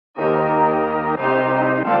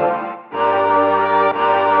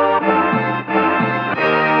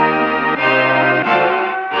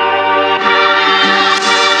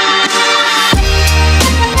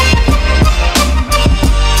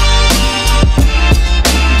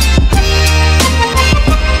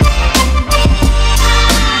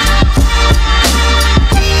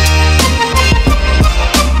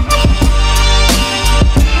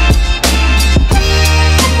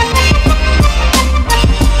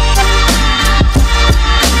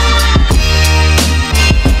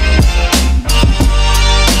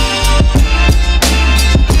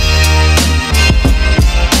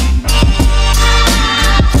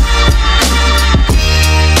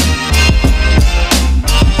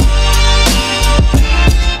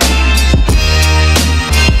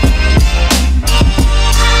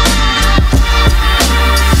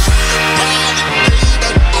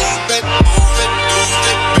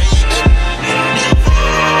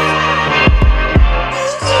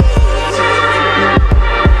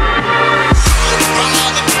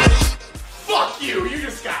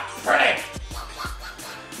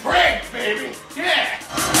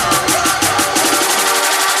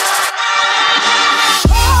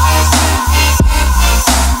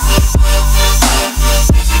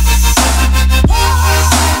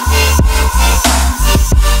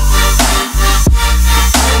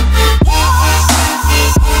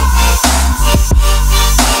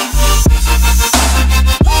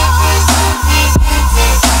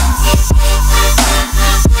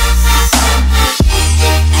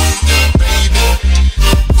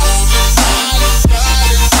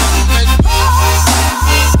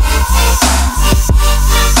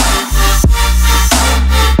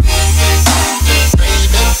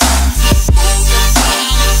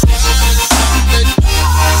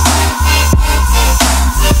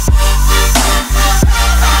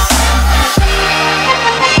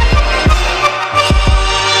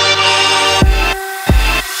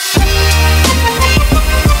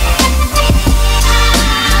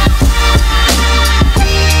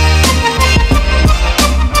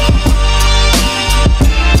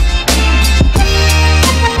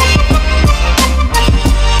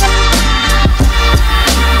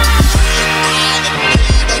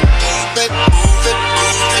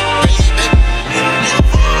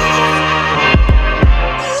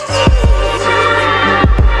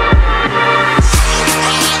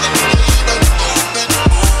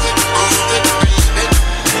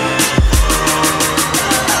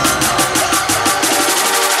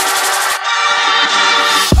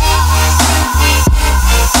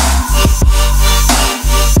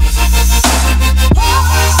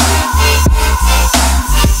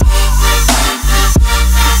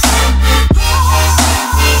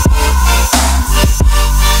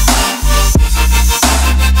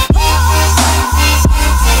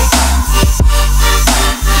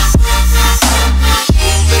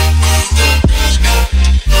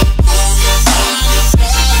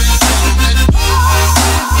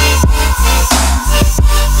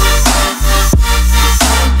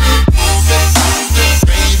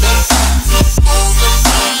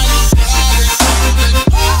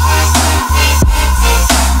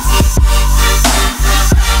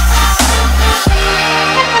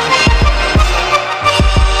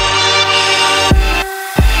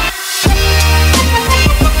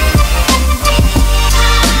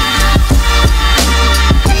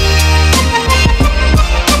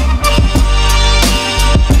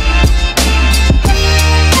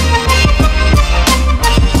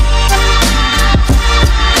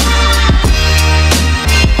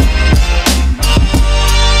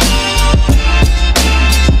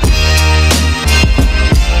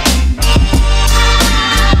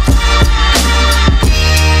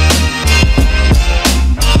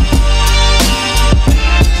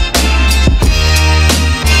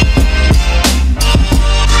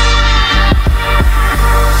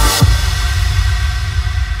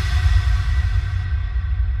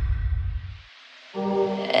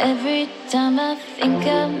Every time I think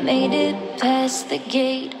I made it past the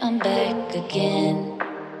gate, I'm back again.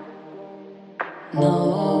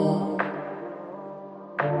 No,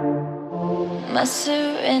 my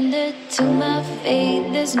surrender to my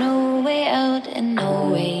fate. There's no way out and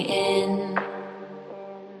no way in.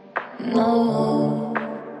 No,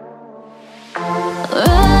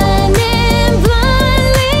 running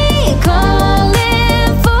blindly,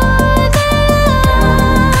 calling for the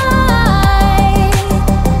light,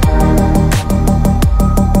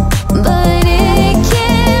 but it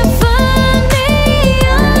can't find me.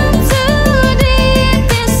 I'm too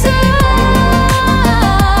deep inside.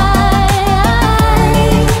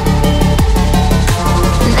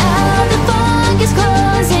 Now the fog is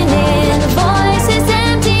closing in, the voice is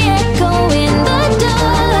empty, echo in the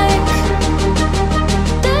dark,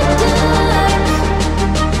 the dark.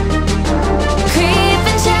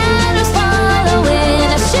 Creeping shadows following,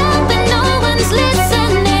 I shout but no one's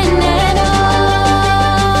listening at all.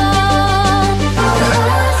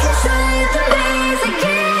 Lost inside the maze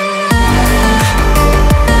again.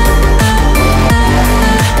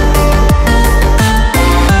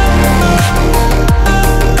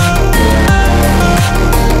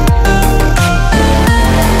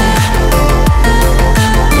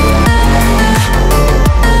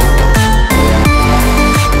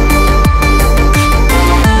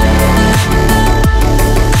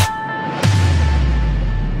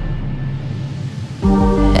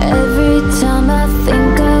 Every time I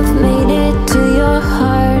think I've made it to your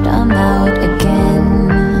heart, I'm out again.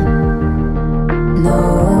 No,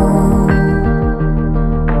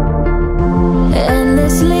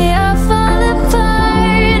 endlessly I fall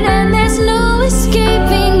apart, and there's no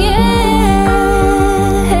escaping it.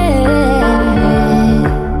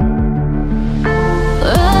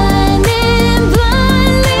 Running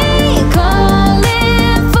blindly,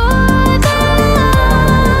 calling for the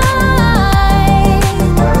light,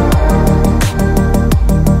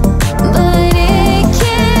 but it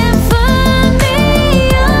can't find me.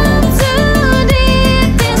 I'm too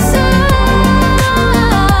deep inside.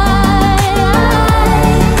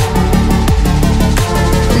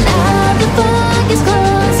 Now the fog is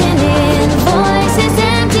closing in, the voice is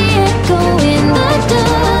empty, echo in the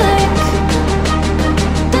dark,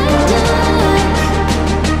 the dark.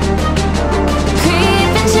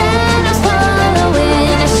 Creeping shadows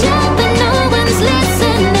following, I shout but no one's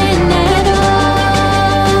listening at all.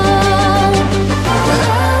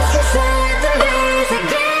 Lost inside the maze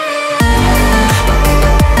again.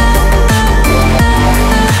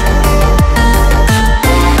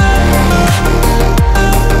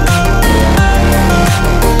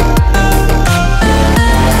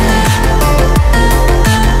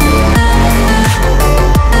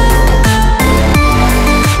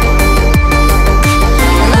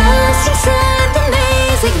 Lost inside the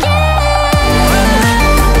maze again.